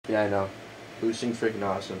Yeah, I know. Boosting's freaking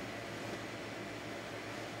awesome.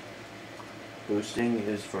 Boosting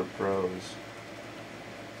is for pros.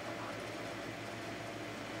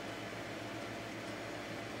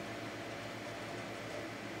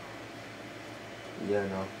 Yeah, I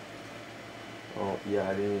know. Oh, yeah,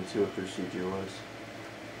 I didn't even see what procedure was.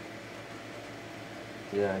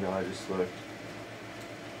 Yeah, I know, I just looked.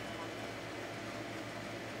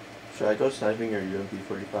 Should I go sniping or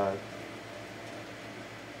UMP-45?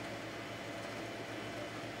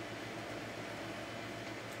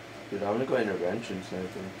 Dude, I'm gonna go intervention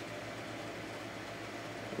sniping.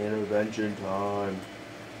 Intervention time.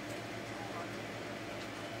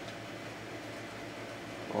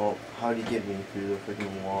 Oh, how'd he get me through the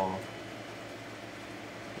freaking wall?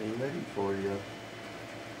 Are you ready for you?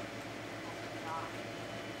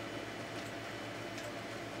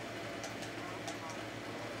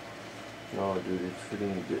 No, dude, it's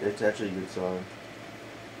freaking good. It's actually a good song.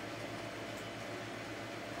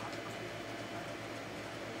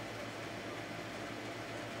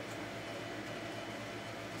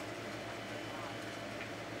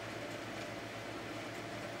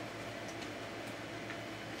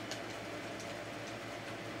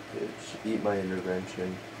 Bitch, eat my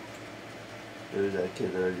intervention. There's that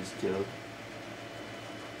kid that I just killed.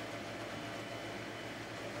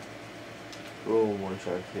 Boom, one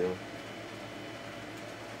shot kill.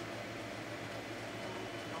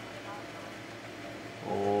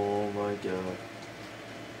 Oh my god.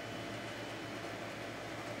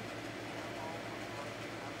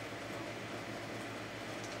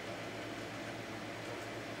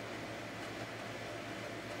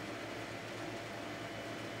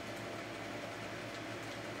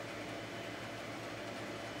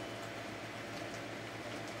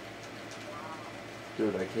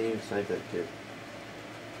 Dude, I can't even snipe that kid.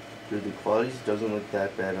 Dude, the quality doesn't look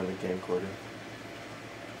that bad on the camcorder.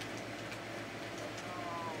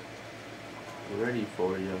 We're ready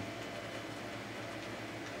for you.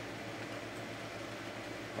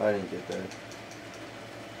 I didn't get that.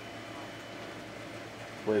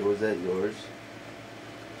 Wait, was that yours?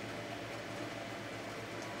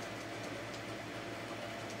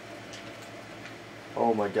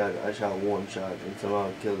 Oh my god, I shot one shot and somehow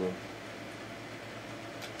killed him.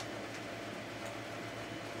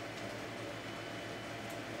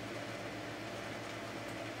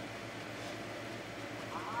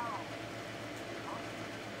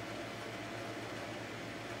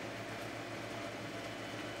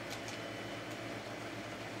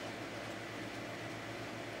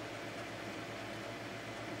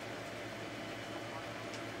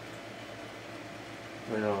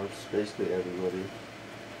 I know, it's basically everybody.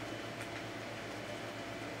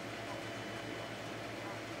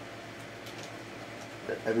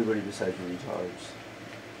 Everybody besides retards.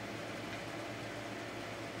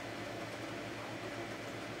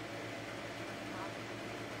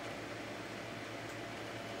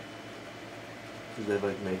 Because they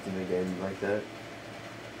like making the game like that.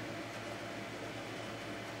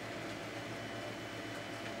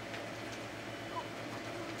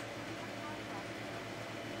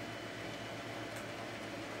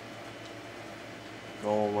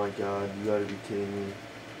 Oh my god, you gotta be kidding me.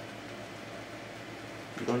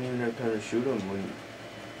 You don't even have time to shoot him when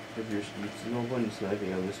if you're no point in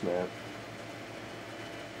sniping on this map.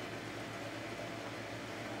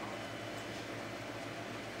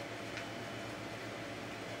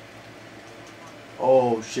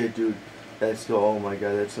 Oh shit, dude. That's go. Oh my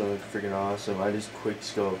god, that's gonna look freaking awesome. I just quick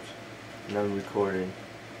scoped and I'm recording.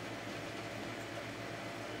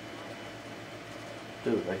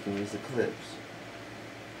 Dude, I can use the clips.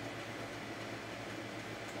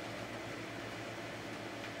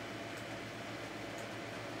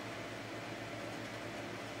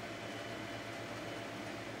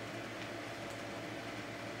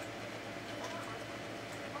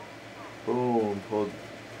 Boom,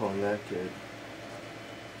 pulling that kid.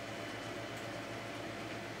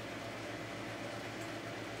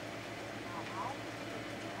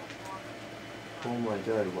 Oh my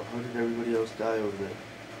god, how did everybody else die over there?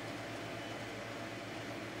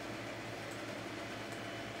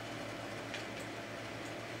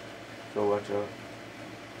 So watch out.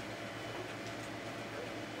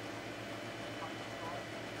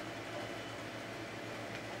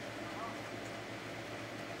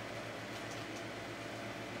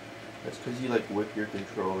 That's because you like whip your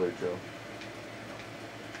controller, Joe.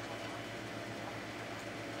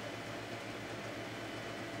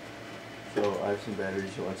 So I have some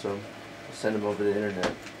batteries, you want some? I'll send them over the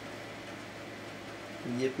internet.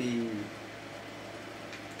 Yippee!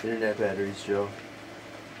 Internet batteries, Joe.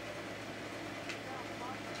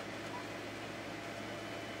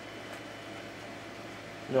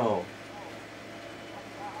 No.